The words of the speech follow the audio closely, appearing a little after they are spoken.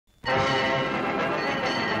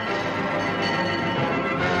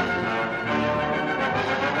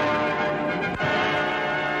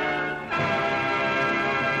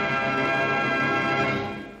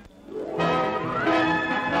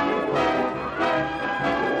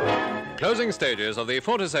closing stages of the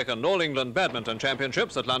 42nd All-England Badminton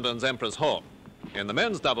Championships at London's Empress Hall. In the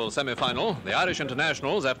men's doubles semi-final, the Irish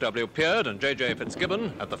internationals F.W. Peard and J.J.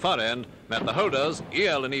 Fitzgibbon at the far end met the holders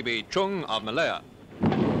E.L. and E.B. Chung of Malaya.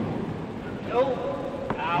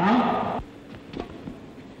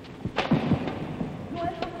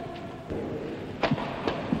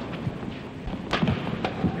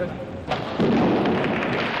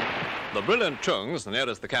 The brilliant Chungs,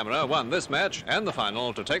 nearest the camera, won this match and the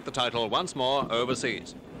final to take the title once more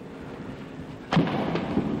overseas.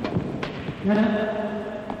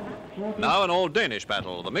 Now an all-Danish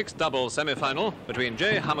battle, the mixed doubles semi-final between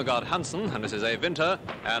J. Hammergaard Hansen and Mrs. A. Winter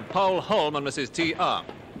and Paul Holm and Mrs. T. R.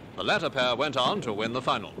 The latter pair went on to win the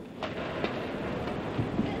final.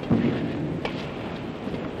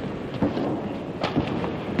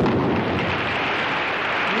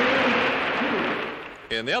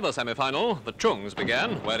 In the other semi-final, the Chungs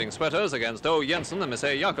began, wearing sweaters against O. Jensen and Miss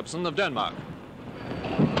A. Jacobsen of Denmark.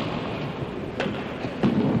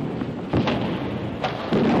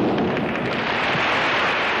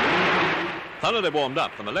 Thoroughly warmed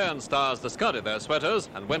up, the Malayan stars discarded their sweaters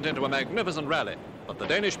and went into a magnificent rally. But the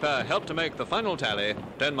Danish pair helped to make the final tally: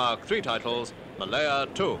 Denmark 3 titles, Malaya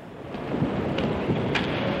 2.